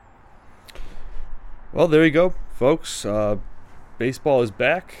Well, there you go, folks. Baseball is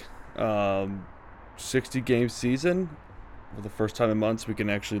back. 60 game season. For the first time in months, we can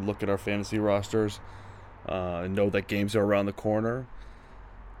actually look at our fantasy rosters and know that games are around the corner.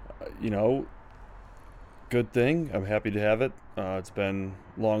 You know, good thing. I'm happy to have it. It's been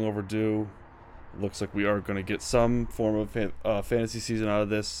long overdue. It looks like we are going to get some form of fantasy season out of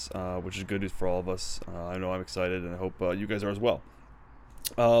this, which is good news for all of us. I know I'm excited, and I hope you guys are as well.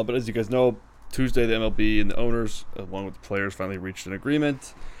 But as you guys know, Tuesday the MLB and the owners, along with the players, finally reached an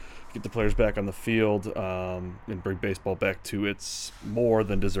agreement. Get the players back on the field and bring baseball back to its more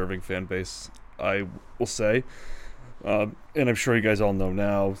than deserving fan base, I will say. And I'm sure you guys all know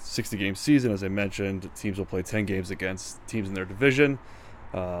now, 60 game season, as I mentioned, teams will play 10 games against teams in their division.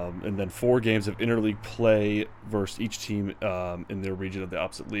 And then 4 games of interleague play versus each team in their region of the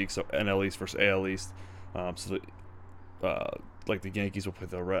opposite league. So NL East versus AL East. So like the Yankees will play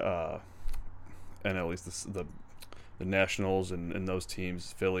the NL East, the Nationals and those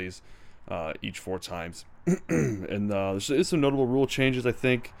teams, Phillies, each 4 times. And there's some notable rule changes, I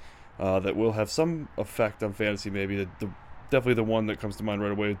think, that will have some effect on fantasy. Maybe definitely the one that comes to mind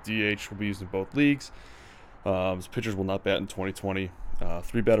right away with DH will be used in both leagues. Pitchers will not bat in 2020.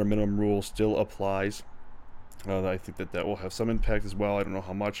 3 batter minimum rule still applies. I think that will have some impact as well. I don't know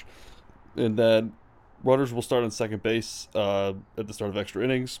how much. And then runners will start on second base at the start of extra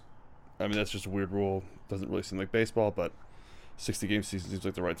innings. I mean, that's just a weird rule. Doesn't really seem like baseball, but 60 game season seems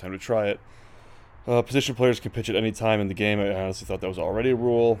like the right time to try it. Position players can pitch at any time in the game. I honestly thought that was already a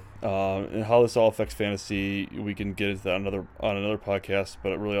rule. And how this all affects fantasy, we can get into that on another podcast,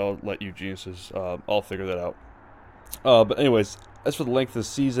 but really I'll let you geniuses all figure that out. But anyways, as for the length of the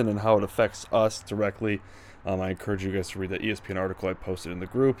season and how it affects us directly, I encourage you guys to read that ESPN article I posted in the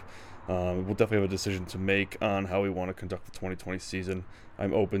group. We'll definitely have a decision to make on how we want to conduct the 2020 season.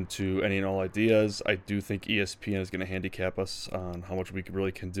 I'm open to any and all ideas. I do think ESPN is going to handicap us on how much we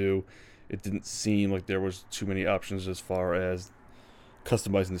really can do. It didn't seem like there was too many options as far as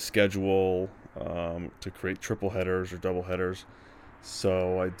customizing the schedule to create triple headers or double headers.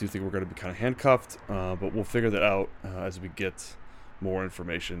 So I do think we're going to be kind of handcuffed, but we'll figure that out as we get more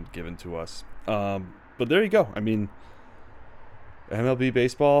information given to us. But there you go. I mean, MLB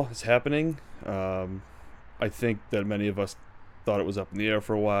baseball is happening. I think that many of us thought it was up in the air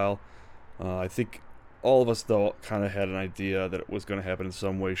for a while. I think all of us, though, kind of had an idea that it was going to happen in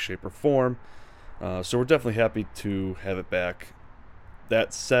some way, shape, or form. So we're definitely happy to have it back.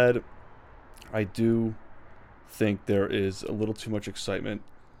 That said, I do think there is a little too much excitement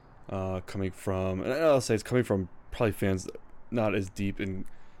coming from, and I'll say it's coming from probably fans not as deep in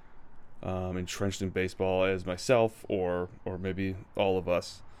entrenched in baseball as myself or maybe all of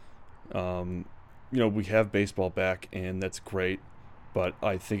us. We have baseball back, and that's great, but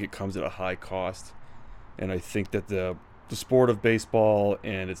I think it comes at a high cost. And I think that the sport of baseball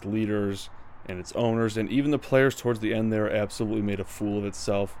and its leaders and its owners and even the players towards the end there absolutely made a fool of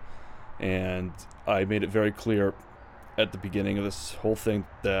itself. And I made it very clear at the beginning of this whole thing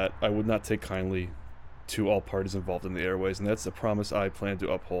that I would not take kindly to all parties involved in the airways, and that's a promise I plan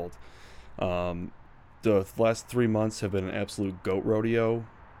to uphold. The last 3 months have been an absolute goat rodeo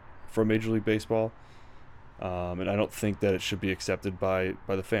for Major League Baseball, and I don't think that it should be accepted by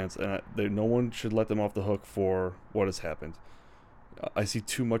the fans, and no one should let them off the hook for what has happened. I see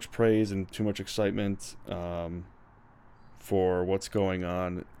too much praise and too much excitement for what's going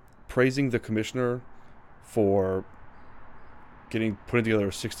on. Praising the commissioner for putting together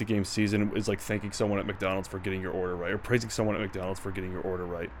a 60 game season is like thanking someone at McDonald's for getting your order right, or praising someone at McDonald's for getting your order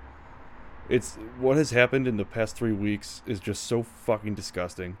right. It's what has happened in the past 3 weeks is just so fucking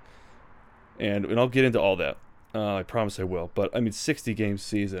disgusting, and I'll get into all that. I promise I will. But I mean, 60 game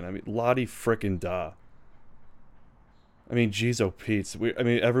season. I mean, Lottie frickin' da. I mean, geez, oh Pete's.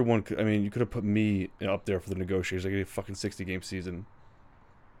 Everyone. You could have put me up there for the negotiators. I get a fucking 60 game season.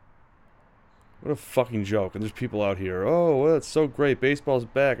 What a fucking joke. And there's people out here. Oh, well, it's so great. Baseball's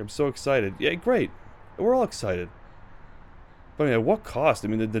back. I'm so excited. Yeah, great. We're all excited. But I mean, at what cost? I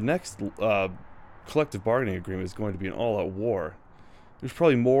mean, the next collective bargaining agreement is going to be an all-out war. There's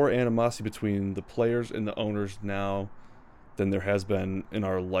probably more animosity between the players and the owners now than there has been in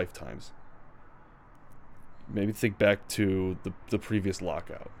our lifetimes. Maybe think back to the previous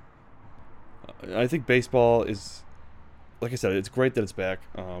lockout. I think baseball is, like I said, it's great that it's back.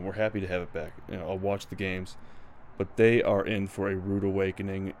 We're happy to have it back. I'll watch the games, but they are in for a rude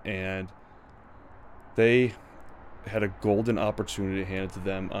awakening, and they had a golden opportunity handed to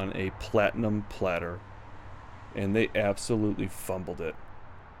them on a platinum platter, and they absolutely fumbled it.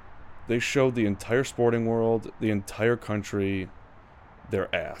 They showed the entire sporting world, the entire country,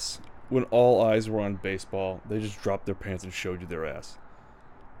 their ass. when all eyes were on baseball, they just dropped their pants and showed you their ass.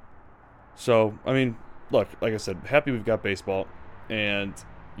 So, I mean, look, like I said, happy we've got baseball. And,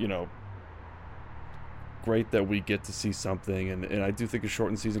 great that we get to see something. And I do think a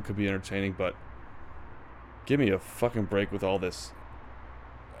shortened season could be entertaining, but give me a fucking break with all this.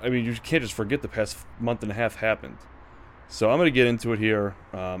 I mean, you can't just forget the past month and a half happened. So I'm going to get into it here.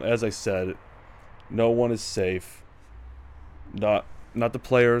 As I said, no one is safe. Not the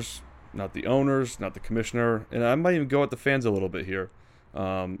players, not the owners, not the commissioner. And I might even go at the fans a little bit here.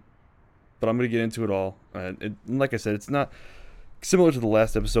 But I'm going to get into it all. And like I said, it's not similar to the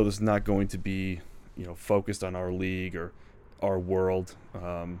last episode. This is not going to be, focused on our league or our world.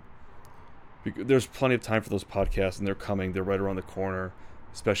 There's plenty of time for those podcasts, and they're coming. They're right around the corner,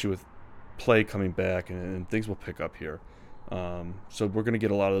 especially with play coming back, and things will pick up here. So we're going to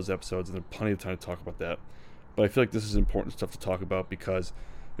get a lot of those episodes, and there's plenty of time to talk about that. But I feel like this is important stuff to talk about because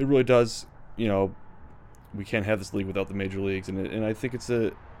it really does, we can't have this league without the major leagues, and I think it's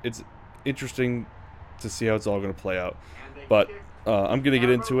interesting to see how it's all going to play out. But I'm going to get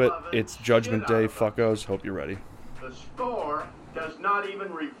into it. It's Judgment Day, fuckos. Hope you're ready. The score does not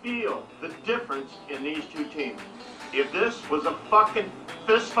even reveal the difference in these two teams. If this was a fucking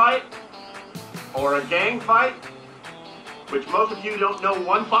fist fight or a gang fight, which most of you don't know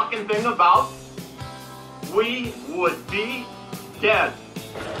one fucking thing about, we would be dead.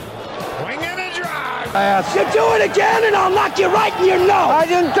 Swing and a drive. You do it again and I'll knock you right in your nose. I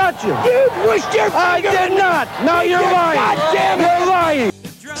didn't touch you. You pushed your finger. I did not. No, you're lying. God damn it. You're lying.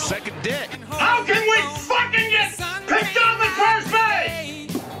 Second dick. How can we fucking get picked up at first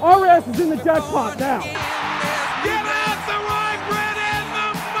base? Our ass is in the jackpot now. Get out the rye bread and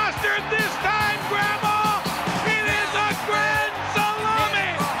the mustard this time, Grandma. It is a grand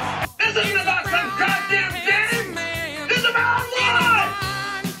salami. This isn't about some goddamn game. This is about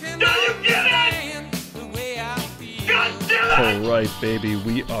life. Do you get it? God damn it. All right, baby,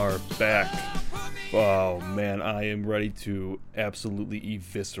 we are back. Oh, man, I am ready to absolutely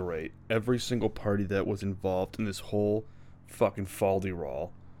eviscerate every single party that was involved in this whole fucking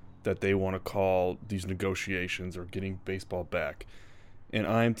faldy-roll that they want to call these negotiations or getting baseball back. And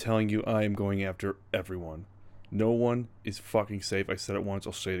I'm telling you, I am going after everyone. No one is fucking safe. I said it once,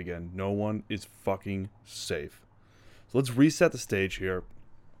 I'll say it again. No one is fucking safe. So let's reset the stage here.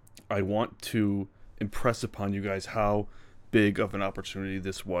 I want to impress upon you guys how big of an opportunity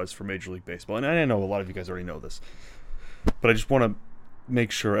this was for Major League Baseball. And I know a lot of you guys already know this, but I just want to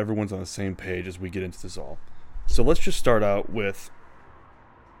make sure everyone's on the same page as we get into this all. So let's just start out with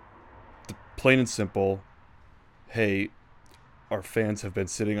the plain and simple, hey, our fans have been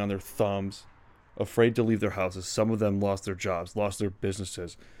sitting on their thumbs, afraid to leave their houses. Some of them lost their jobs, lost their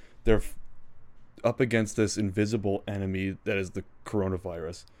businesses. They're up against this invisible enemy that is the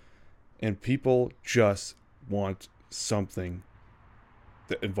coronavirus. And people just want something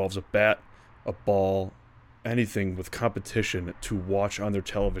that involves a bat, a ball, anything with competition to watch on their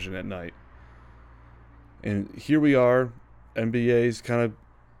television at night. And here we are, NBA's kind of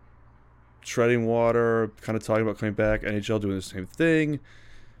treading water, kind of talking about coming back, NHL doing the same thing.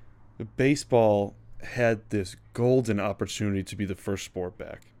 Baseball had this golden opportunity to be the first sport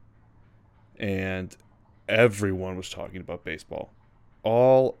back. And everyone was talking about baseball.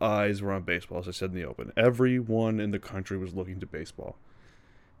 All eyes were on baseball, as I said in the open. Everyone in the country was looking to baseball.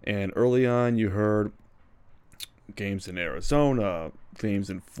 And early on, you heard games in Arizona,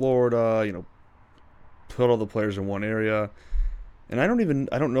 games in Florida, put all the players in one area. And I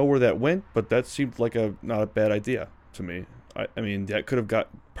don't know where that went, but that seemed like not a bad idea to me. I mean, that could have got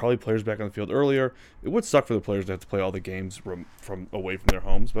probably players back on the field earlier. It would suck for the players to have to play all the games from away from their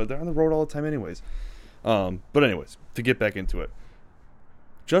homes, but they're on the road all the time anyways. But anyways, to get back into it.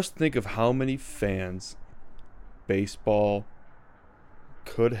 Just think of how many fans baseball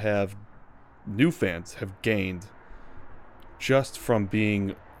could have, new fans have gained just from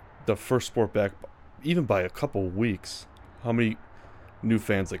being the first sport back, even by a couple weeks. How many new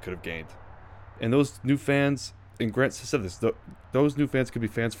fans they could have gained. And those new fans, and Grant said this, those new fans could be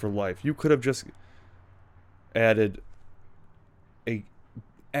fans for life. You could have just added a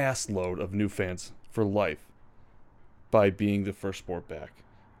ass load of new fans for life by being the first sport back.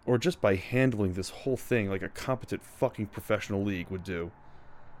 Or just by handling this whole thing like a competent fucking professional league would do.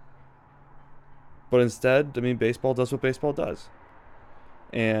 But instead, baseball does what baseball does.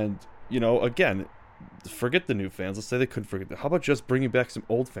 And, again, forget the new fans. Let's say they couldn't forget that. How about just bringing back some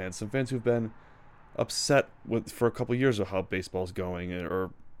old fans? Some fans who've been upset for a couple years of how baseball's going or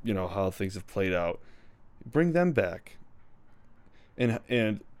how things have played out. Bring them back.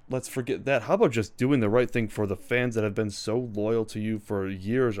 And let's forget that. How about just doing the right thing for the fans that have been so loyal to you for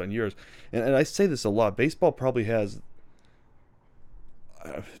years on years? And I say this a lot. Baseball probably has,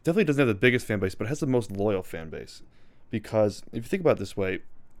 definitely doesn't have the biggest fan base, but it has the most loyal fan base. Because if you think about it this way,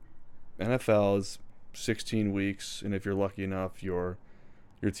 NFL is 16 weeks, and if you're lucky enough, your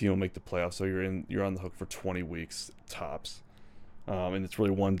team will make the playoffs. So you're on the hook for 20 weeks tops, and it's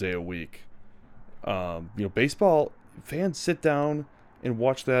really 1 day a week. Baseball fans sit down and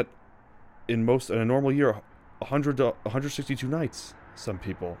watch that in a normal year, 100 to 162 nights. Some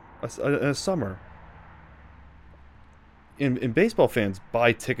people in a summer. In baseball, fans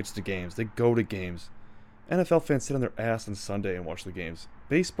buy tickets to games. They go to games. NFL fans sit on their ass on Sunday and watch the games.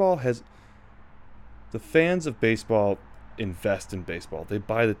 The fans of baseball invest in baseball. They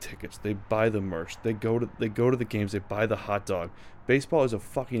buy the tickets. They buy the merch. They go to the games. They buy the hot dog. Baseball is a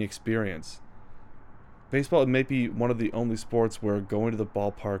fucking experience. Baseball may be one of the only sports where going to the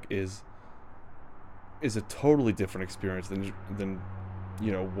ballpark is a totally different experience than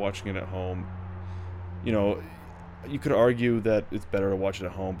watching it at home. You could argue that it's better to watch it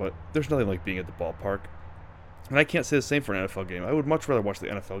at home, but there's nothing like being at the ballpark. And I can't say the same for an NFL game. I would much rather watch the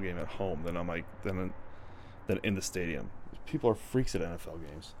NFL game at home than than in the stadium. People are freaks at NFL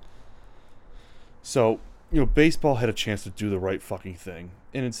games. So, baseball had a chance to do the right fucking thing.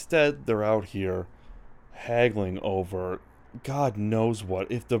 And instead, they're out here haggling over God knows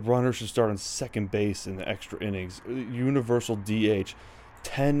what. If the runner should start on second base in the extra innings, universal DH,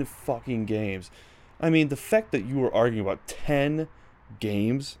 10 fucking games. I mean, the fact that you were arguing about 10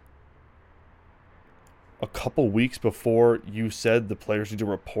 games a couple weeks before you said the players need to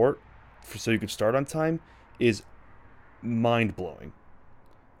report so you could start on time is mind-blowing.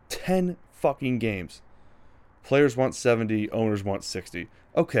 10 fucking games. Players want 70, owners want 60.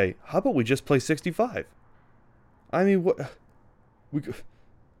 Okay, how about we just play 65? I mean, what?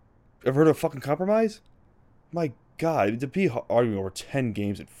 Ever heard of fucking compromise? My God, to be arguing over 10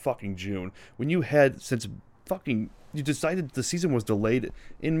 games in fucking June when you had you decided the season was delayed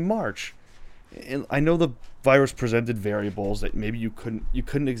in March. And I know the virus presented variables that maybe you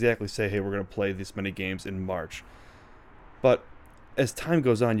couldn't exactly say, hey, we're going to play this many games in March. But as time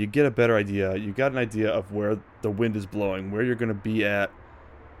goes on, you get a better idea. You got an idea of where the wind is blowing, where you're going to be at,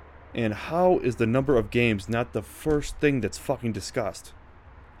 and how is the number of games not the first thing that's fucking discussed?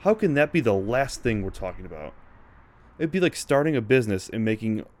 How can that be the last thing we're talking about? It'd be like starting a business and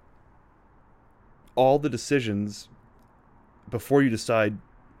making all the decisions before you decide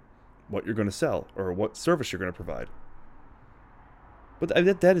what you're going to sell or what service you're going to provide. But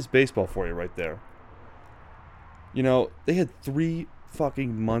that is baseball for you right there. They had 3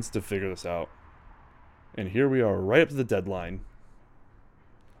 fucking months to figure this out. And here we are right up to the deadline,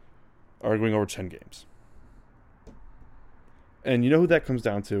 arguing over 10 games. And you know who that comes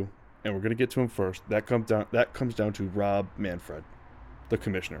down to? And we're going to get to him first. That comes down to Rob Manfred, the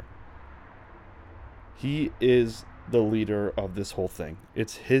commissioner. He is the leader of this whole thing.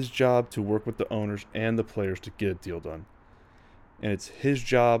 It's his job to work with the owners and the players to get a deal done. And it's his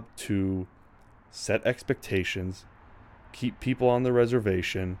job to set expectations, keep people on the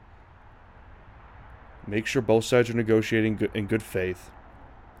reservation, make sure both sides are negotiating in good faith,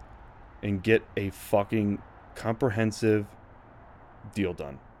 and get a fucking comprehensive deal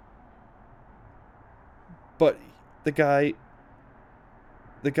done. But the guy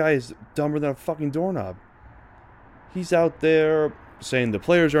is dumber than a fucking doorknob. He's out there saying the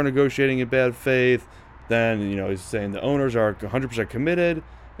players are negotiating in bad faith. Then, he's saying the owners are 100% committed.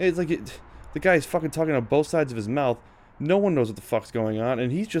 It's like the guy's fucking talking on both sides of his mouth. No one knows what the fuck's going on,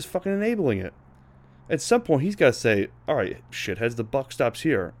 and he's just fucking enabling it. At some point, he's got to say, all right, shitheads, the buck stops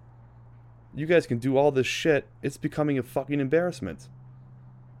here. You guys can do all this shit. It's becoming a fucking embarrassment.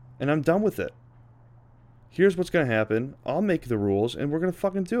 And I'm done with it. Here's what's going to happen. I'll make the rules, and we're going to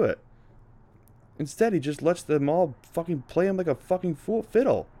fucking do it. Instead, he just lets them all fucking play him like a fucking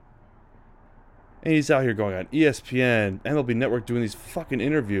fiddle. And he's out here going on ESPN, MLB Network doing these fucking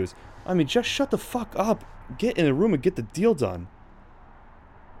interviews. I mean, just shut the fuck up. Get in the room and get the deal done.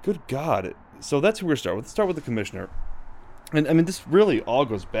 Good God. So that's who we're going to start with. Let's start with the commissioner. And, I mean, this really all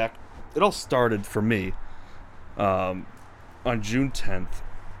goes back. It all started for me on June 10th.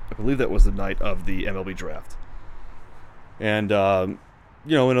 I believe that was the night of the MLB draft. And, in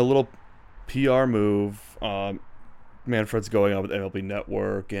a little PR move, Manfred's going on with MLB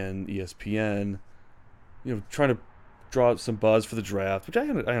Network and ESPN, trying to draw some buzz for the draft, which I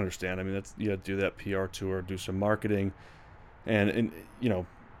understand. I mean, you got to do that PR tour, do some marketing. And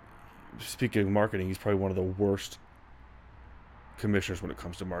speaking of marketing, he's probably one of the worst commissioners when it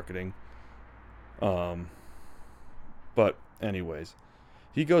comes to marketing. But anyways,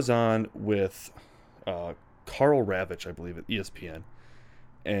 He goes on with Carl Ravitch, I believe, at ESPN.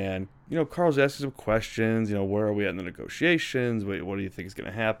 And, Carl's asking some questions. Where are we at in the negotiations? What do you think is going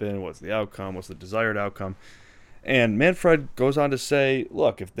to happen? What's the outcome? What's the desired outcome? And Manfred goes on to say,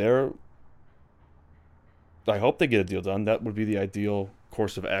 look, I hope they get a deal done. That would be the ideal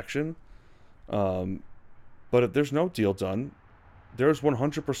course of action. But if there's no deal done, there's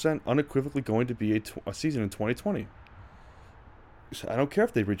 100% unequivocally going to be a season in 2020. So I don't care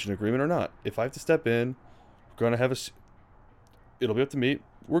if they reach an agreement or not. If I have to step in, it'll be up to me.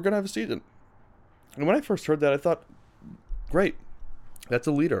 We're going to have a season. And when I first heard that, I thought, great. That's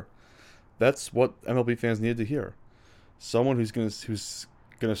a leader. That's what MLB fans needed to hear. Someone who's going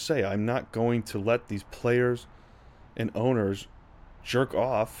to say, I'm not going to let these players and owners jerk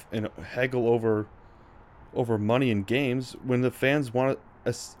off and haggle over money in games when the fans want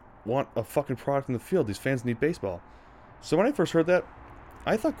a fucking product in the field. These fans need baseball. So when I first heard that,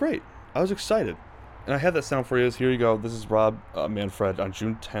 I thought, great. I was excited. And I had that sound for you. Here you go. This is Rob Manfred on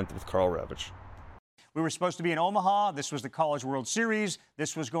June 10th with Carl Ravitch. We were supposed to be in Omaha. This was the College World Series.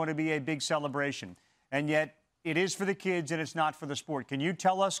 This was going to be a big celebration. And yet it is for the kids and it's not for the sport. Can you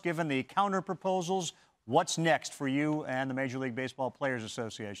tell us, given the counter proposals, what's next for you and the Major League Baseball Players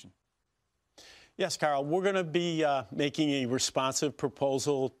Association? Yes, Carl, we're going to be making a responsive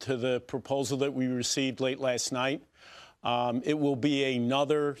proposal to the proposal that we received late last night. It will be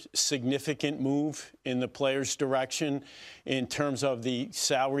another significant move in the players' direction in terms of the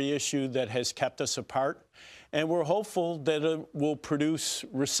salary issue that has kept us apart. And we're hopeful that it will produce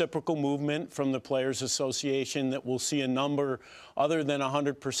reciprocal movement from the Players Association, that we'll see a number other than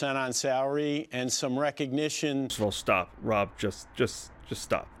 100% on salary and some recognition. First of all, stop, Rob. Just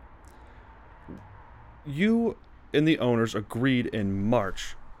stop. You and the owners agreed in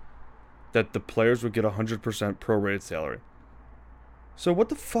March that the players would get 100% prorated salary. So what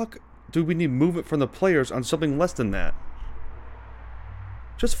the fuck do we need movement from the players on something less than that?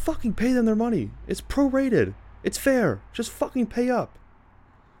 Just fucking pay them their money. It's prorated. It's fair. Just fucking pay up.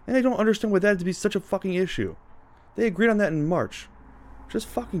 And I don't understand why that had to be such a fucking issue. They agreed on that in March. Just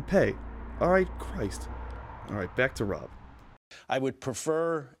fucking pay. Alright, Christ. Alright, back to Rob. I would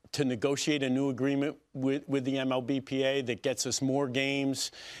prefer to negotiate a new agreement with the MLBPA that gets us more games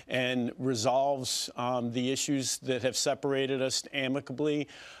and resolves the issues that have separated us amicably.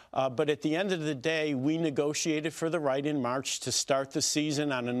 But at the end of the day, we negotiated for the right in March to start the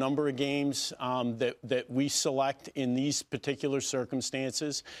season on a number of games that we select in these particular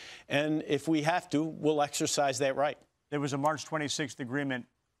circumstances. And if we have to, we'll exercise that right. There was a March 26th agreement.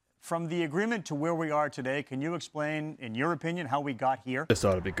 From the agreement to where we are today, can you explain, in your opinion, how we got here? This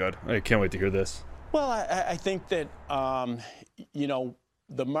ought to be good. I can't wait to hear this. Well, I think that,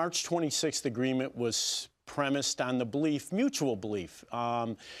 the March 26th agreement was premised on the mutual belief,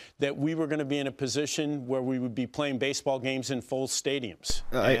 that we were going to be in a position where we would be playing baseball games in full stadiums.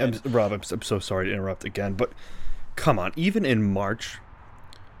 Rob, I'm so sorry to interrupt again, but come on. Even in March,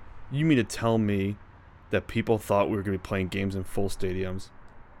 you mean to tell me that people thought we were going to be playing games in full stadiums?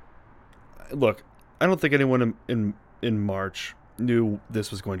 Look, I don't think anyone in March knew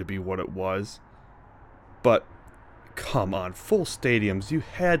this was going to be what it was. But, come on, full stadiums. You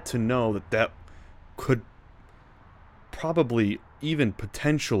had to know that could probably, even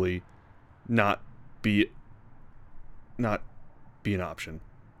potentially, not be an option.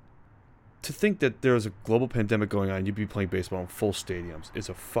 To think that there was a global pandemic going on and you'd be playing baseball in full stadiums is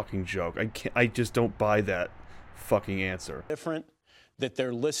a fucking joke. I just don't buy that fucking answer. Different. That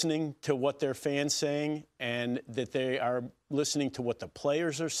they're listening to what their fans saying and that they are listening to what the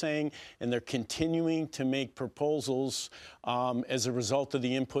players are saying, and they're continuing to make proposals as a result of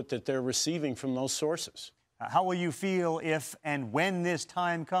the input that they're receiving from those sources. How will you feel if and when this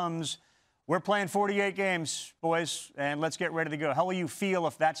time comes? We're playing 48 games, boys, and let's get ready to go. How will you feel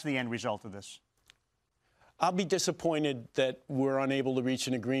if that's the end result of this? I'll be disappointed that we're unable to reach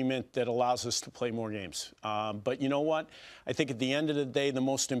an agreement that allows us to play more games. But you know what? I think at the end of the day, the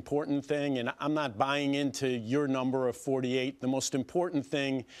most important thing, and I'm not buying into your number of 48, the most important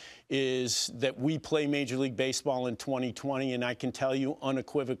thing is that we play Major League Baseball in 2020, and I can tell you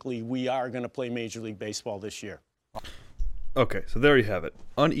unequivocally we are going to play Major League Baseball this year. Okay, so there you have it.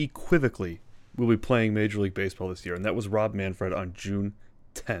 Unequivocally, we'll be playing Major League Baseball this year, and that was Rob Manfred on June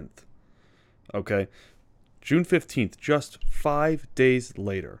 10th. Okay? June 15th, just 5 days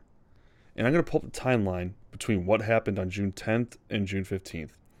later. And I'm going to pull up the timeline between what happened on June 10th and June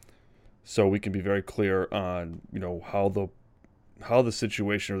 15th. So we can be very clear on, how the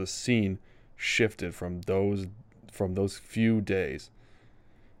situation or the scene shifted from those few days.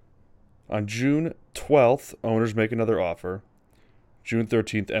 On June 12th, owners make another offer. June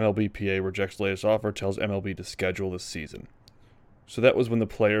 13th, MLBPA rejects latest offer, tells MLB to schedule the season. So that was when the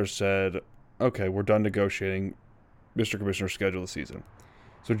players said, okay, we're done negotiating. Mr. Commissioner, schedule the season.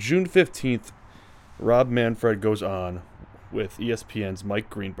 So June 15th, Rob Manfred goes on with ESPN's Mike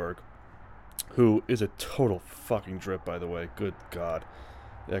Greenberg, who is a total fucking drip, by the way. Good God.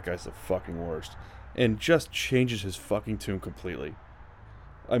 That guy's the fucking worst. And just changes his fucking tune completely.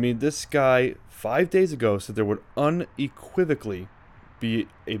 I mean, this guy 5 days ago said there would unequivocally be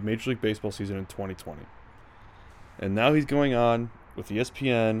a Major League Baseball season in 2020. And now he's going on with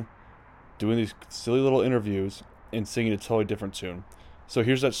ESPN, doing these silly little interviews, and singing a totally different tune. So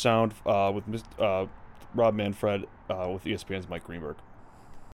here's that sound with Rob Manfred with ESPN's Mike Greenberg.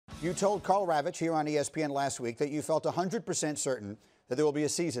 You told Carl Ravitch here on ESPN last week that you felt 100% certain that there will be a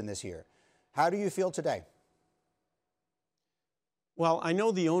season this year. How do you feel today? Well, I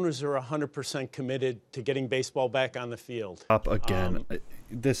know the owners are 100% committed to getting baseball back on the field. Up again.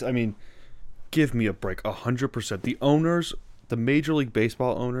 Give me a break. 100%. The owners, the Major League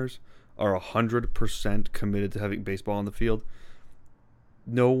Baseball owners, are 100% committed to having baseball on the field.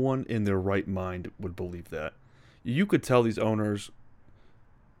 No one in their right mind would believe that. You could tell these owners,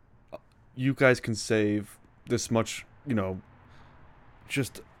 you guys can save this much,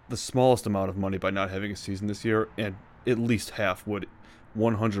 just the smallest amount of money by not having a season this year, and at least half would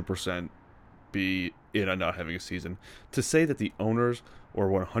 100% be in on not having a season. To say that the owners were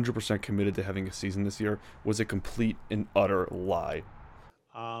 100% committed to having a season this year was a complete and utter lie.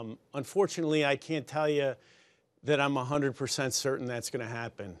 Unfortunately, I can't tell you that I'm 100% certain that's going to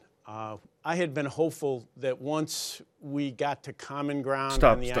happen. I had been hopeful that once we got to common ground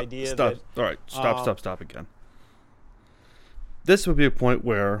on the idea that... All right, stop again. This would be a point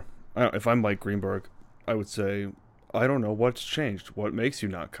where, if I'm Mike Greenberg, I would say, I don't know what's changed. What makes you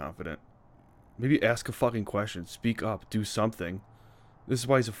not confident? Maybe ask a fucking question. Speak up. Do something. This is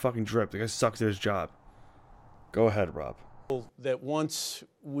why he's a fucking drip. The guy sucks at his job. Go ahead, Rob. That once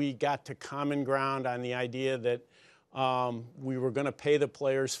we got to common ground on the idea that we were going to pay the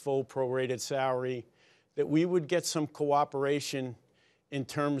players full prorated salary, that we would get some cooperation in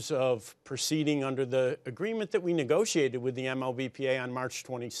terms of proceeding under the agreement that we negotiated with the MLBPA on March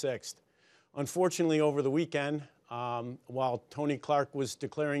 26th. Unfortunately, over the weekend, while Tony Clark was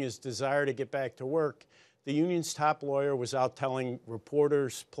declaring his desire to get back to work, the union's top lawyer was out telling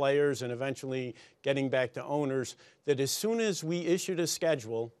reporters, players, and eventually getting back to owners that as soon as we issued a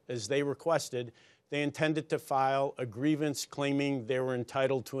schedule, as they requested, they intended to file a grievance claiming they were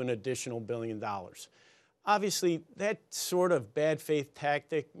entitled to an additional $1 billion. Obviously, that sort of bad faith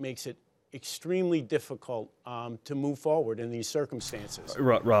tactic makes it extremely difficult to move forward in these circumstances.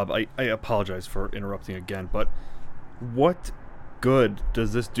 Rob, I apologize for interrupting again, but what good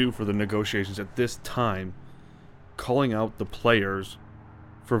does this do for the negotiations at this time, calling out the players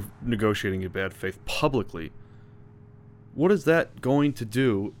for negotiating in bad faith publicly? What is that going to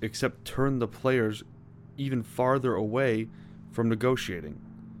do except turn the players even farther away from negotiating?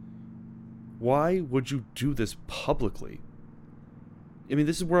 Why would you do this publicly? I mean,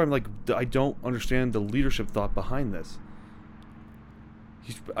 this is where I'm like, I don't understand the leadership thought behind this.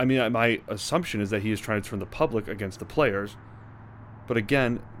 My assumption is that he is trying to turn the public against the players. But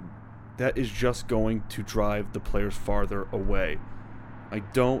again, that is just going to drive the players farther away. I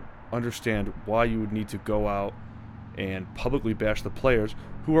don't understand why you would need to go out and publicly bash the players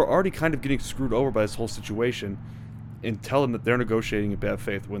who are already kind of getting screwed over by this whole situation and tell them that they're negotiating in bad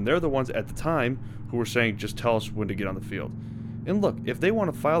faith when they're the ones at the time who were saying, just tell us when to get on the field. And look, if they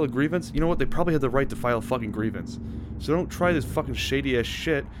want to file a grievance, you know what? They probably have the right to file a fucking grievance. So don't try this fucking shady-ass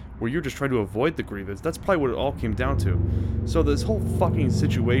shit where you're just trying to avoid the grievance. That's probably what it all came down to. So this whole fucking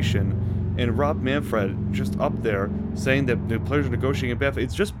situation, and Rob Manfred just up there saying that the players are negotiating in bad faith,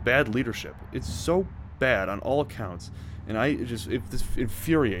 it's just bad leadership. It's so bad on all accounts. And this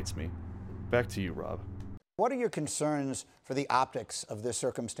infuriates me. Back to you, Rob. What are your concerns for the optics of this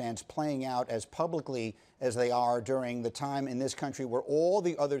circumstance playing out as publicly as they are during the time in this country where all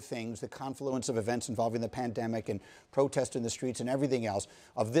the other things, the confluence of events involving the pandemic and protest in the streets and everything else,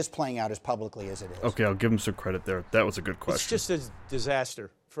 of this playing out as publicly as it is? Okay, I'll give him some credit there. That was a good question. It's just a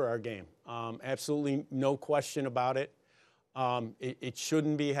disaster for our game. Absolutely no question about it. It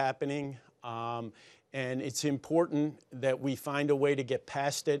shouldn't be happening. And it's important that we find a way to get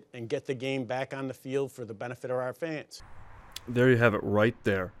past it and get the game back on the field for the benefit of our fans. There you have it right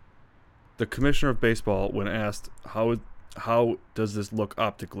there. The commissioner of baseball, when asked how does this look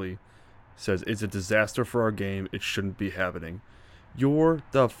optically, says it's a disaster for our game. It shouldn't be happening. You're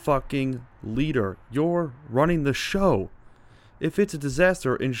the fucking leader. You're running the show. If it's a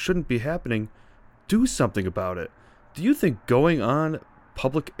disaster and shouldn't be happening, do something about it. Do you think going on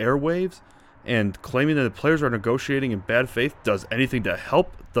public airwaves and claiming that the players are negotiating in bad faith does anything to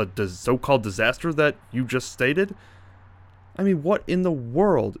help the so-called disaster that you just stated? I mean, what in the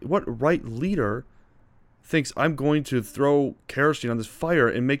world? What right leader thinks I'm going to throw kerosene on this fire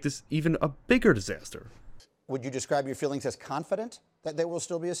and make this even a bigger disaster? Would you describe your feelings as confident that there will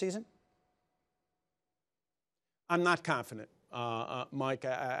still be a season? I'm not confident, Mike.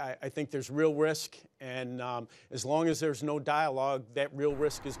 I think there's real risk, and as long as there's no dialogue, that real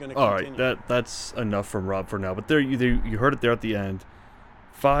risk is going to continue. All right, that's enough from Rob for now. But there, you heard it there at the end.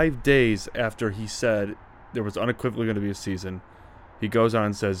 5 days after he said there was unequivocally going to be a season, he goes on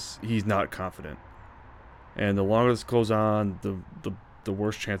and says he's not confident. And the longer this goes on, the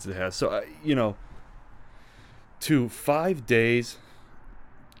worse chance it has. So, to 5 days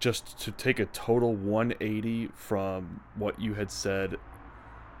just to take a total 180 from what you had said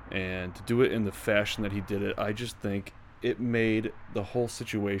and to do it in the fashion that he did it, I just think it made the whole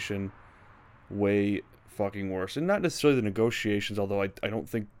situation way fucking worse. And not necessarily the negotiations, although I don't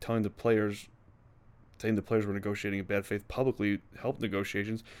think saying the players were negotiating in bad faith publicly helped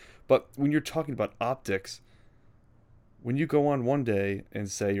negotiations. But when you're talking about optics, when you go on one day and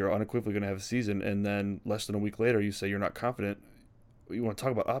say you're unequivocally going to have a season, and then less than a week later you say you're not confident, you want to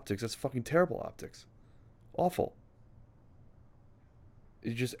talk about optics, that's fucking terrible optics. Awful.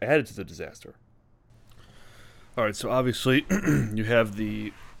 It just added to the disaster. All right, so obviously you have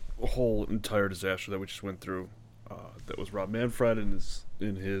the whole entire disaster that we just went through. That was Rob Manfred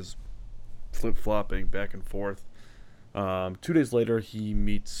in his flip-flopping back and forth. 2 days later, he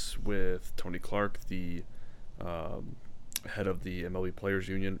meets with Tony Clark, the head of the MLB Players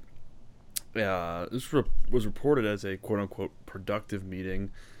Union. This was reported as a quote-unquote productive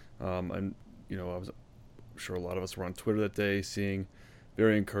meeting. And I was sure a lot of us were on Twitter that day seeing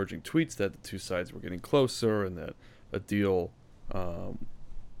very encouraging tweets that the two sides were getting closer and that a deal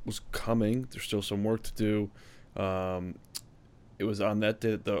was coming. There's still some work to do. It was on that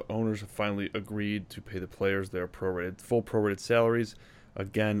day that the owners finally agreed to pay the players their full prorated salaries.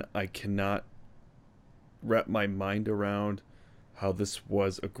 Again, I cannot wrap my mind around how this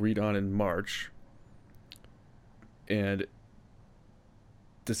was agreed on in March, and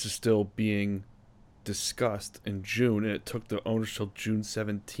this is still being discussed in June, and it took the owners till June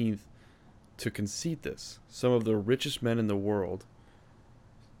 17th to concede this. Some of the richest men in the world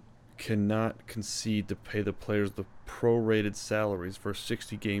cannot concede to pay the players the prorated salaries for a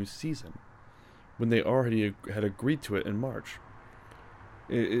 60-game season when they already had agreed to it in March.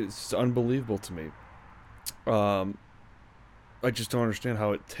 It's unbelievable to me. I just don't understand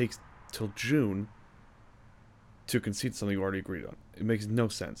how it takes till June to concede something you already agreed on. It makes no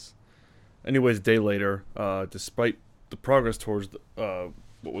sense. Anyways, a day later, despite the progress towards what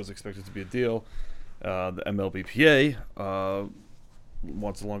was expected to be a deal, the MLBPA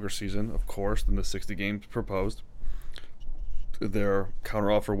wants a longer season, of course, than the 60 games proposed. Their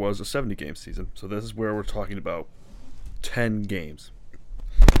counteroffer was a 70-game season. So this is where we're talking about 10 games.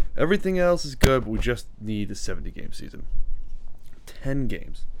 Everything else is good, but we just need a 70-game season. 10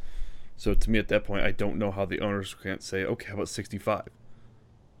 games. So to me at that point, I don't know how the owners can't say, okay, how about 65?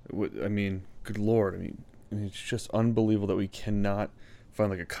 I mean, good Lord. I mean, it's just unbelievable that we cannot find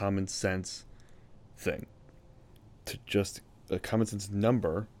like a common sense thing. Just a common sense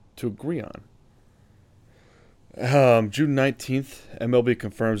number to agree on. June 19th, MLB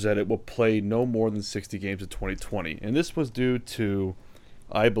confirms that it will play no more than 60 games in 2020. And this was due to,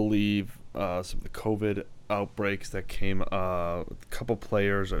 I believe, some of the COVID outbreaks that came, a couple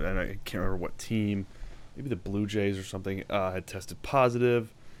players, and I can't remember what team, maybe the Blue Jays or something, had tested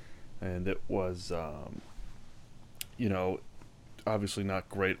positive. And it was, obviously not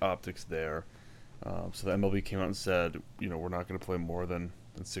great optics there. So the MLB came out and said, we're not going to play more than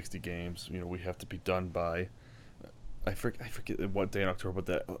 60 games. We have to be done by, I forget what day in October, but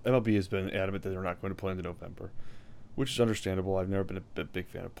the MLB has been adamant that they're not going to play into November, which is understandable. I've never been a big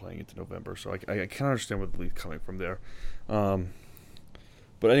fan of playing into November, so I can understand where the lead coming from there.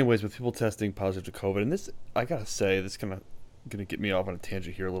 But anyways, with people testing positive to COVID, and this, I gotta say, this is gonna get me off on a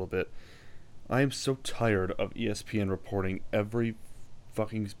tangent here a little bit. I am so tired of ESPN reporting every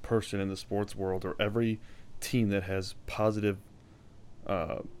fucking person in the sports world or every team that has positive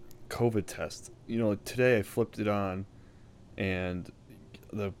COVID tests. Today I flipped it on, and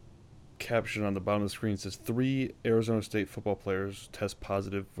the caption on the bottom of the screen says 3 Arizona State football players test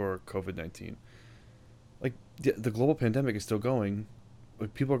positive for COVID-19. Like, the global pandemic is still going.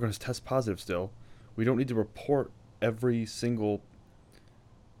 Like, people are going to test positive still. We don't need to report every single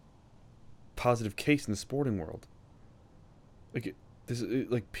positive case in the sporting world. Like,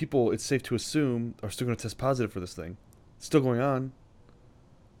 like people, it's safe to assume, are still going to test positive for this thing. It's still going on.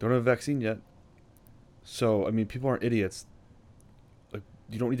 Don't have a vaccine yet. So, I mean, people aren't idiots. Like,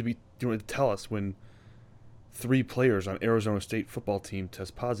 you don't need to tell us when 3 players on Arizona State football team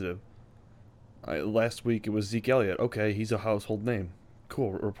test positive. Last week it was Zeke Elliott. Okay, he's a household name.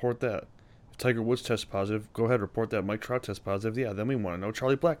 Cool, report that. If Tiger Woods tests positive, go ahead, report that. Mike Trout tests positive. Yeah, then we want to know.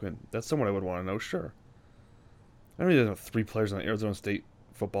 Charlie Blackmon. That's someone I would want to know, sure. I don't need 3 players on the Arizona State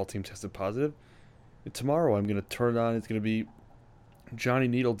football team tested positive. And tomorrow I'm going to turn it on. It's going to be Johnny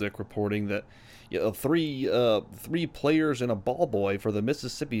Needledick reporting that three players and a ball boy for the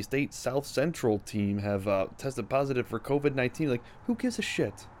Mississippi State South Central team have tested positive for COVID-19. Like, who gives a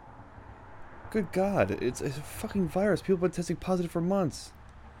shit? Good God, it's a fucking virus. People have been testing positive for months.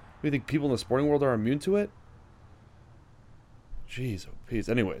 Do you think people in the sporting world are immune to it? Jeez, oh peace.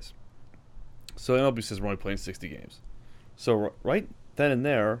 Anyways, so MLB says we're only playing 60 games. So right then and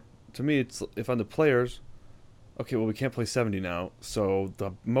there, to me, it's if I'm the players, okay, well we can't play 70 now, so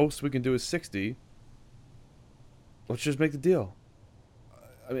the most we can do is 60. Let's just make the deal.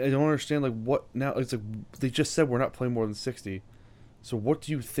 I mean, I don't understand like what now. It's like they just said we're not playing more than 60. So what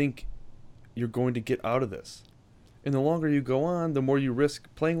do you think you're going to get out of this? And the longer you go on, the more you risk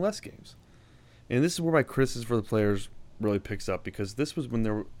playing less games. And this is where my criticism for the players really picks up, because this was when they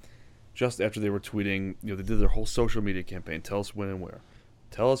were just after they were tweeting, they did their whole social media campaign. Tell us when and where.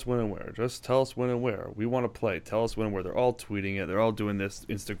 Tell us when and where. Just tell us when and where. We want to play. Tell us when and where. They're all tweeting it. They're all doing this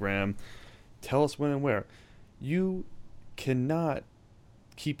Instagram. Tell us when and where. You cannot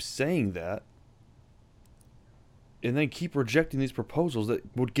keep saying that and then keep rejecting these proposals that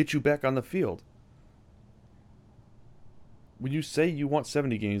would get you back on the field. When you say you want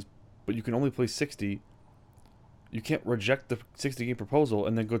 70 games, but you can only play 60, you can't reject the 60-game proposal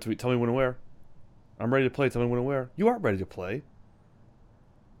and then go to tell me when and where. I'm ready to play, tell me when and where. You are ready to play.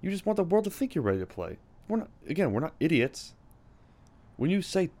 You just want the world to think you're ready to play. We're not idiots. When you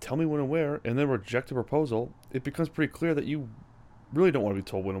say tell me when and where and then reject a proposal, it becomes pretty clear that you really don't want to be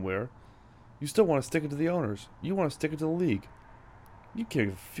told when and where. You still want to stick it to the owners. You want to stick it to the league. You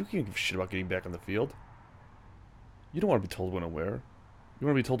can't give a shit about getting back on the field. You don't want to be told when and where. You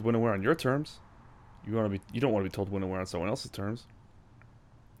want to be told when and where on your terms. You don't want to be told when and where on someone else's terms.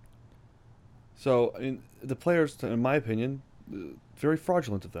 So, the players, in my opinion, very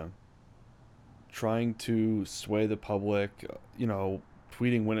fraudulent of them. Trying to sway the public,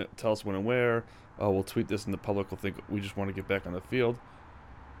 tweeting tell us when and where. Oh, we'll tweet this and the public will think we just want to get back on the field.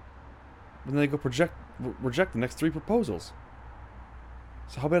 And then they go reject the next 3 proposals.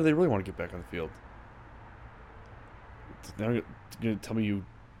 So how bad do they really want to get back on the field? Now you're going to tell me you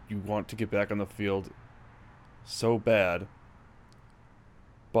want to get back on the field so bad,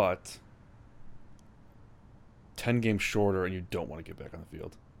 but 10 games shorter and you don't want to get back on the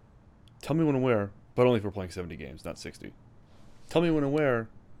field. Tell me when and where, but only if we're playing 70 games, not 60. Tell me when and where,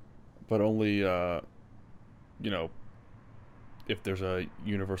 but only, if there's a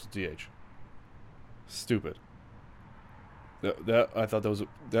universal DH. Stupid. That I thought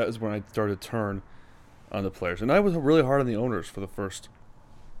that is when I started to turn on the players, and I was really hard on the owners on that first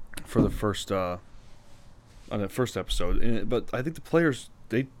episode. But I think the players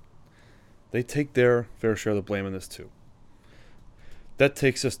they take their fair share of the blame in this too. That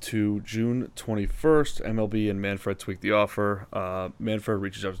takes us to June 21st. MLB and Manfred tweaked the offer. Manfred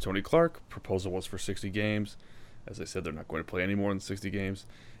reaches out to Tony Clark. Proposal was for 60 games. As I said, they're not going to play any more than 60 games.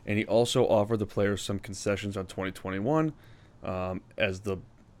 And he also offered the players some concessions on 2021 as the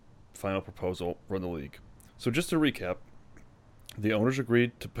final proposal for the league. So just to recap, the owners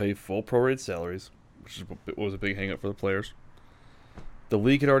agreed to pay full prorated salaries, which was a big hang-up for the players. The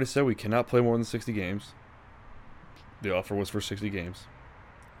league had already said we cannot play more than 60 games. The offer was for 60 games.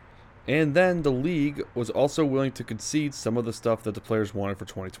 And then the league was also willing to concede some of the stuff that the players wanted for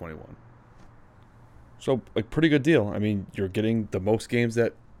 2021. So, a pretty good deal. I mean, you're getting the most games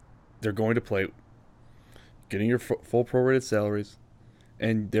that they're going to play, getting your full prorated salaries,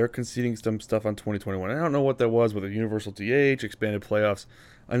 and they're conceding some stuff on 2021. I don't know what that was with a universal DH, expanded playoffs.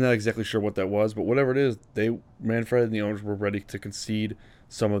 I'm not exactly sure what that was, but whatever it is, Manfred and the owners were ready to concede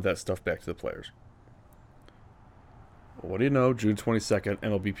some of that stuff back to the players. Well, what do you know? June 22nd,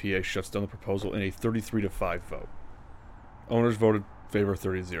 MLBPA shuts down the proposal in a 33-5 vote. Owners voted favor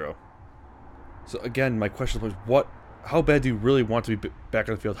 30-0. So again, my question was, how bad do you really want to be back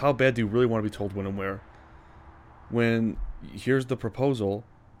on the field? How bad do you really want to be told when and where? When here's the proposal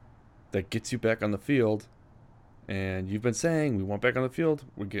that gets you back on the field, and you've been saying we want back on the field.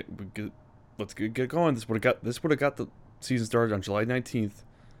 Let's get going. This would have got the season started on July 19th.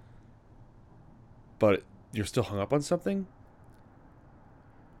 But you're still hung up on something?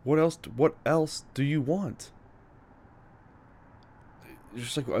 What else do you want?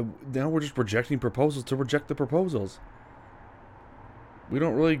 It's just like, now we're just rejecting proposals to reject the proposals. We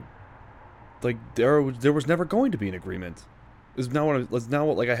don't really, like, there was never going to be an agreement. Is now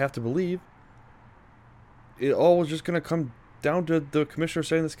what like I have to believe. It all was just going to come down to the commissioner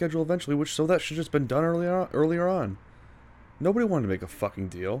setting the schedule eventually, so that should just been done earlier on. Nobody wanted to make a fucking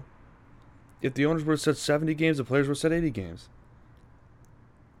deal. If the owners would have said 70 games, the players would have said 80 games.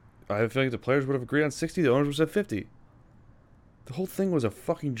 I have a feeling if the players would have agreed on 60, the owners would have said 50. The whole thing was a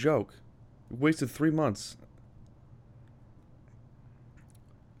fucking joke. We wasted 3 months.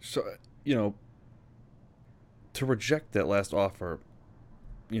 So, to reject that last offer,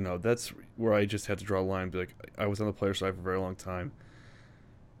 that's where I just had to draw a line and be like, I was on the player side for a very long time.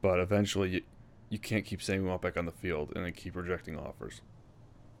 But eventually, you can't keep saying we want back on the field and then keep rejecting offers.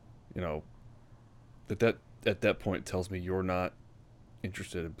 That at that point tells me you're not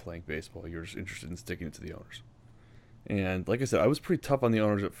interested in playing baseball. You're just interested in sticking it to the owners. And like I said, I was pretty tough on the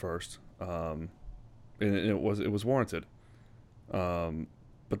owners at first, and it was warranted.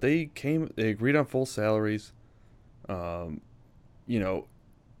 But they agreed on full salaries. I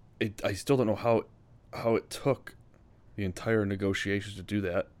still don't know how it took the entire negotiations to do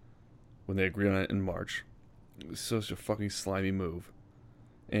that when they agreed on it in March. It was such a fucking slimy move.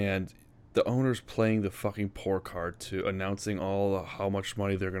 And the owners playing the fucking poor card to announcing how much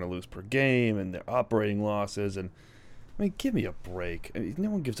money they're going to lose per game and their operating losses. And I mean, give me a break.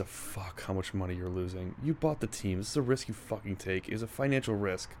 No one gives a fuck how much money you're losing. You bought the team. This is a risk you fucking take. It's a financial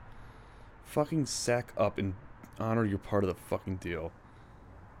risk. Fucking sack up and honor your part of the fucking deal.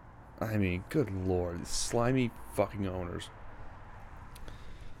 I mean, good lord. Slimy fucking owners.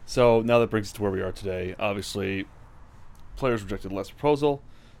 So, now that brings us to where we are today. Obviously, players rejected the last proposal.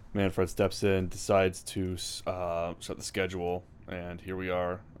 Manfred steps in, decides to set the schedule, and here we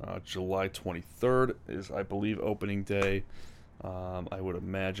are. July 23rd is, I believe, opening day. I would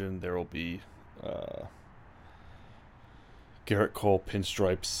imagine there will be Garrett Cole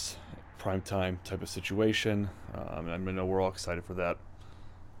pinstripes, primetime type of situation. And I know we're all excited for that.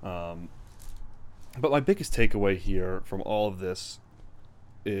 But my biggest takeaway here from all of this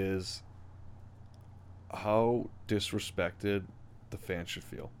is how disrespected the fans should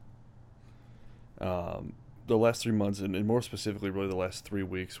feel. The last 3 months, and more specifically, really the last 3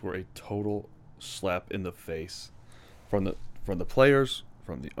 weeks, were a total slap in the face from the players,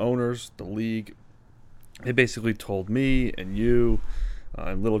 from the owners, the league. They basically told me and you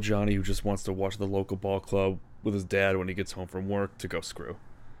and little Johnny, who just wants to watch the local ball club with his dad when he gets home from work, to go screw.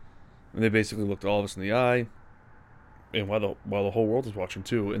 And they basically looked all of us in the eye, and while the whole world was watching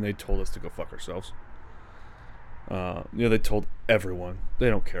too, and they told us to go fuck ourselves. They told everyone they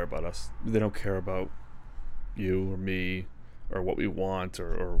don't care about us. They don't care about you or me or what we want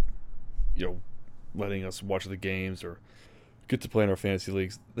or letting us watch the games or get to play in our fantasy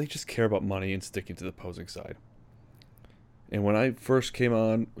leagues. They just care about money and sticking to the opposing side. And when I first came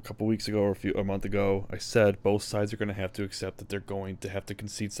on a couple weeks ago or a month ago, I said both sides are going to have to accept that they're going to have to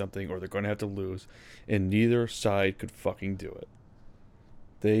concede something or they're going to have to lose, and neither side could fucking do it.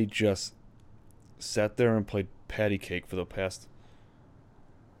 They just sat there and played patty cake for the past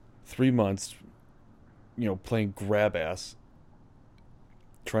 3 months, playing grab ass,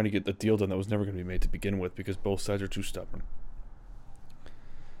 trying to get the deal done that was never going to be made to begin with because both sides are too stubborn.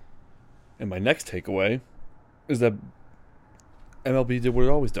 And my next takeaway is that MLB did what it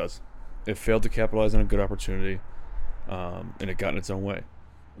always does. It failed to capitalize on a good opportunity, and it got in its own way.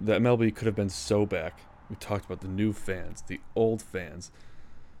 The MLB could have been so back. We talked about the new fans, the old fans,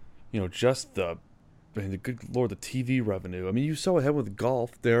 just the good lord, the TV revenue. I mean, you saw ahead with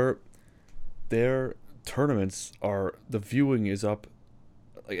golf. Their tournaments the viewing is up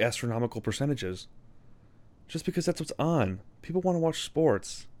like astronomical percentages. Just because that's what's on. People want to watch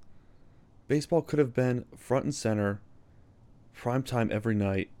sports. Baseball could have been front and center, prime time every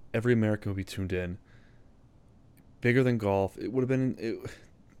night. Every American would be tuned in. Bigger than golf. It would have been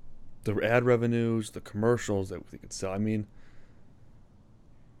the ad revenues, the commercials that they could sell. I mean,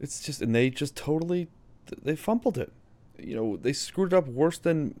 it's just, and they just totally, they fumbled it. They screwed it up worse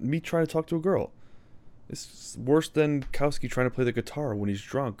than me trying to talk to a girl. It's worse than Kowski trying to play the guitar when he's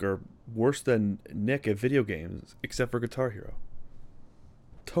drunk, or worse than Nick at video games, except for Guitar Hero.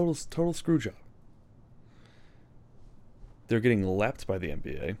 Total screw job. They're getting lapped by the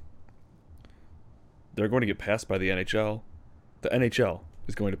NBA. They're going to get passed by the NHL. The NHL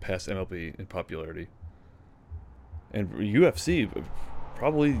is going to pass MLB in popularity. And UFC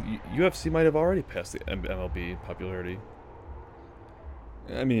might have already passed the MLB in popularity.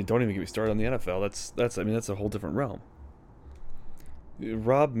 I mean, don't even get me started on the NFL. That's a whole different realm.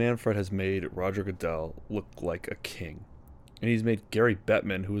 Rob Manfred has made Roger Goodell look like a king. And he's made Gary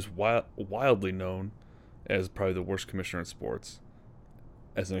Bettman, who is wildly known as probably the worst commissioner in sports,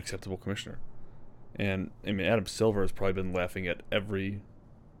 as an acceptable commissioner. And, I mean, Adam Silver has probably been laughing at every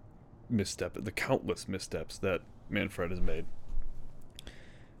misstep, the countless missteps that Manfred has made.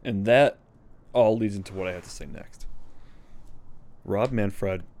 And that all leads into what I have to say next. Rob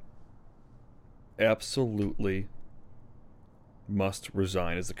Manfred absolutely must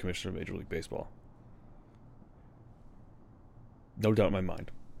resign as the commissioner of Major League Baseball. No doubt in my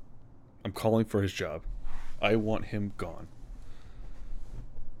mind. I'm calling for his job. I want him gone.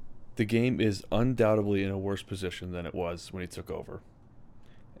 The game is undoubtedly in a worse position than it was when he took over.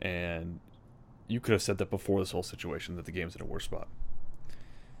 And you could have said that before this whole situation, that the game's in a worse spot.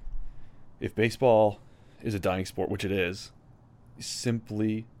 If baseball is a dying sport, which it is, he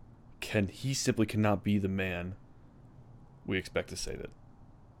simply cannot be the man we expect to save it.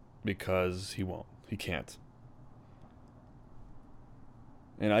 Because he won't. He can't.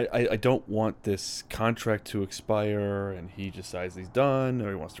 And I don't want this contract to expire and he decides he's done or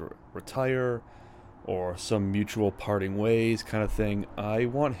he wants to retire or some mutual parting ways kind of thing. I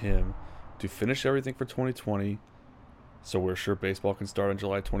want him to finish everything for 2020 so we're sure baseball can start on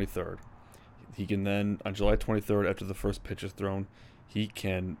July 23rd. He can then, on July 23rd, after the first pitch is thrown, he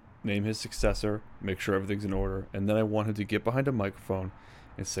can name his successor, make sure everything's in order, and then I want him to get behind a microphone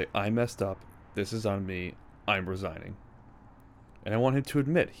and say, I messed up, this is on me, I'm resigning. And I want him to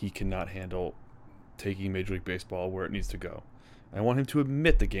admit he cannot handle taking Major League Baseball where it needs to go. And I want him to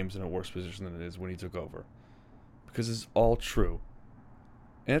admit the game's in a worse position than it is when he took over. Because it's all true.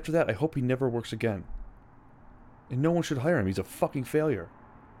 And after that, I hope he never works again. And no one should hire him. He's a fucking failure.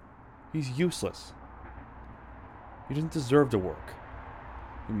 He's useless. He doesn't deserve to work.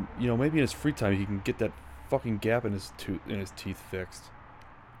 And, you know, maybe in his free time he can get that fucking gap in his teeth fixed.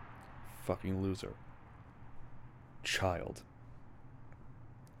 Fucking loser. Child.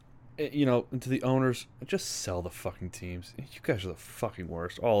 You know, and to the owners, just sell the fucking teams. You guys are the fucking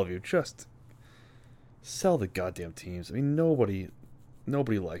worst. All of you. Just sell the goddamn teams. I mean, nobody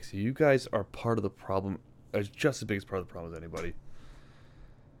likes you. You guys are part of the problem, just as big as part of the problem as anybody.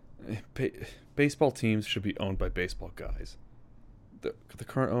 Baseball teams should be owned by baseball guys. The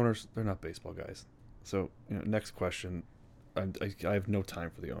current owners, they're not baseball guys. So, you know, next question. I have no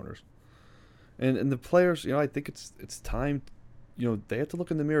time for the owners. And the players, you know, I think it's time. You know, they have to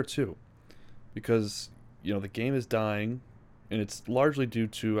look in the mirror too, because, you know, the game is dying, and it's largely due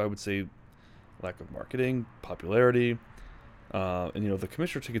to, I would say, lack of marketing, popularity, and, you know, the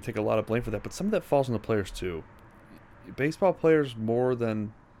commissioner can take a lot of blame for that, but some of that falls on the players too. Baseball players more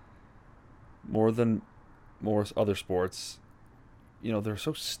than other sports, you know, they're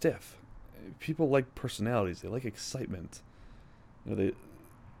so stiff. People like personalities. They like excitement. You know,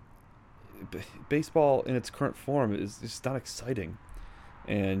 baseball in its current form is just not exciting,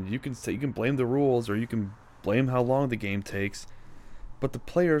 and you can blame the rules or you can blame how long the game takes, but the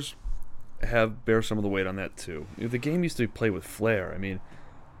players bear some of the weight on that too. You know, the game used to be played with flair. I mean,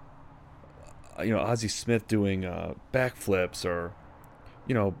 you know, Ozzie Smith doing backflips, or,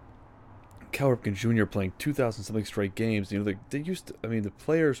 you know, Cal Ripken Jr. playing 2,000 something straight games. You know, they used to. I mean, the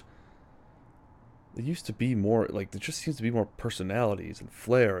players. They used to be more like, there just seems to be more personalities and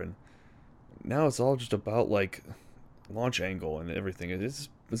flair, and now it's all just about like launch angle and everything. It's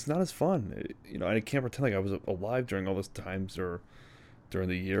not as fun. You know, I can't pretend like I was alive during all those times or during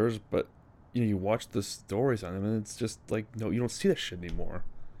the years, but you know, you watch the stories on them and it's just like, no, you don't see that shit anymore.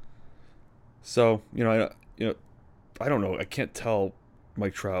 So, you know, I don't know. I can't tell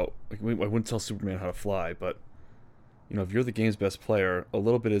Mike Trout. Like, I wouldn't tell Superman how to fly, but you know, if you're the game's best player, a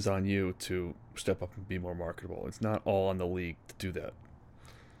little bit is on you to step up and be more marketable. It's not all on the league to do that.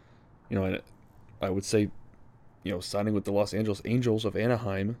 You know, and I would say, you know, signing with the Los Angeles Angels of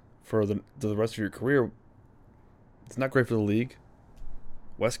Anaheim for the rest of your career, it's not great for the league.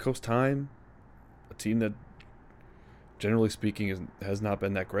 West Coast time, a team that, generally speaking, has not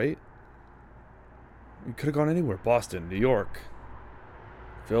been that great. You could have gone anywhere. Boston, New York,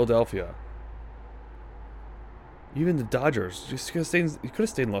 Philadelphia. Even the Dodgers. You could have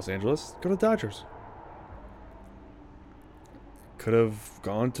stayed in Los Angeles. Go to the Dodgers. Could have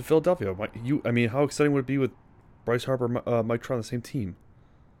gone to Philadelphia. I mean, how exciting would it be with Bryce Harper, Mike Trout on the same team?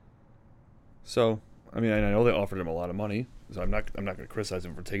 So, I mean, I know they offered him a lot of money, so I'm not going to criticize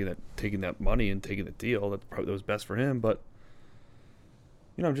him for taking that money and taking the deal. That was best for him. But,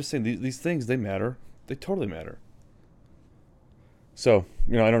 you know, I'm just saying these things, they matter. They totally matter. So,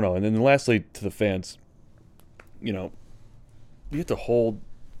 you know, I don't know. And then lastly, to the fans, you know, you have to hold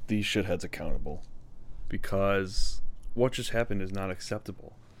these shitheads accountable, because what just happened is not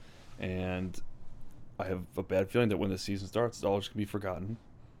acceptable. And I have a bad feeling that when the season starts, it's all just going to be forgotten.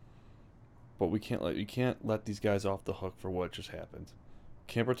 But we can't let these guys off the hook for what just happened.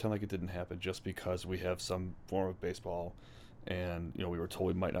 Can't pretend like it didn't happen just because we have some form of baseball, and we were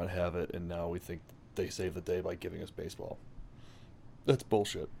told we might not have it, and now we think they saved the day by giving us baseball. That's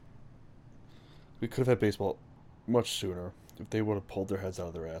bullshit. We could have had baseball much sooner if they would have pulled their heads out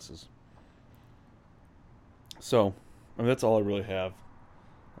of their asses. So, that's all I really have.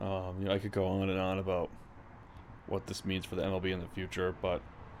 I could go on and on about what this means for the MLB in the future, but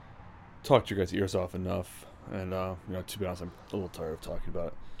talked your guys' ears off enough, and to be honest, I'm a little tired of talking about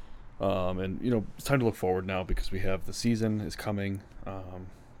it. And it's time to look forward now because we have the season is coming. We're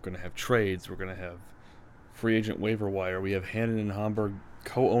going to have trades. We're going to have free agent waiver wire. We have Hannon and Hamburg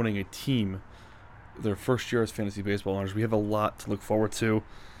co-owning a team, their first year as fantasy baseball owners. We have a lot to look forward to.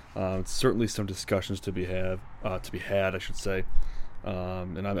 Certainly some discussions to be had, I should say.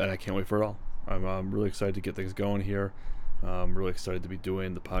 And I can't wait for it all. I'm really excited to get things going here. I'm really excited to be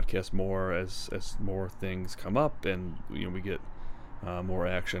doing the podcast more as more things come up and we get more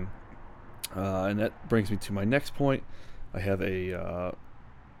action. And that brings me to my next point. I have a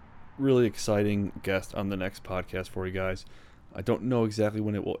really exciting guest on the next podcast for you guys. I don't know exactly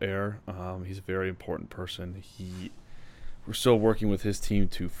when it will air. He's a very important person. We're still working with his team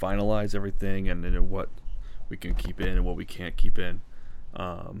to finalize everything and what we can keep in and what we can't keep in.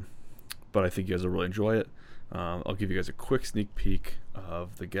 But I think you guys will really enjoy it. I'll give you guys a quick sneak peek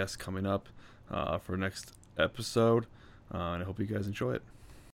of the guest coming up for next episode, and I hope you guys enjoy it.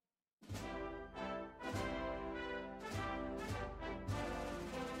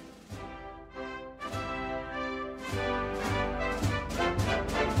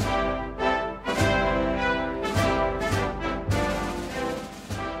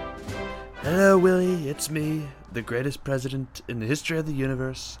 Hello, Willie. It's me, the greatest president in the history of the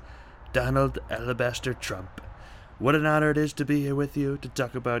universe, Donald Alabaster Trump. What an honor it is to be here with you to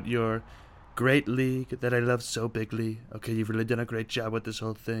talk about your great league that I love so bigly. Okay, you've really done a great job with this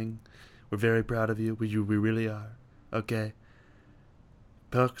whole thing. We're very proud of you. We really are. Okay.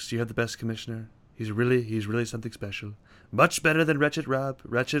 Pokes, you have the best commissioner. He's really something special. Much better than Wretched Rob.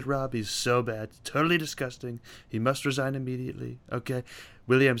 Wretched Rob, he's so bad. Totally disgusting. He must resign immediately. Okay.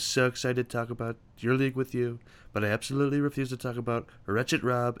 Willie, I'm so excited to talk about your league with you, but I absolutely refuse to talk about Wretched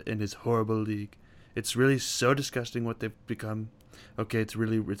Rob and his horrible league. It's really so disgusting what they've become. Okay, it's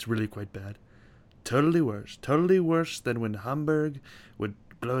really quite bad. Totally worse than when Hamburg would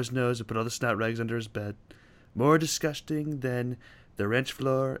blow his nose and put all the snot rags under his bed. More disgusting than the wrench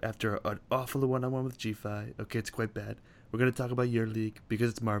floor after an awful one-on-one with G5. Okay, it's quite bad. We're going to talk about your league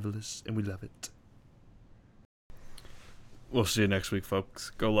because it's marvelous and we love it. We'll see you next week, folks.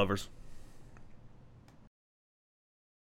 Go Lovers.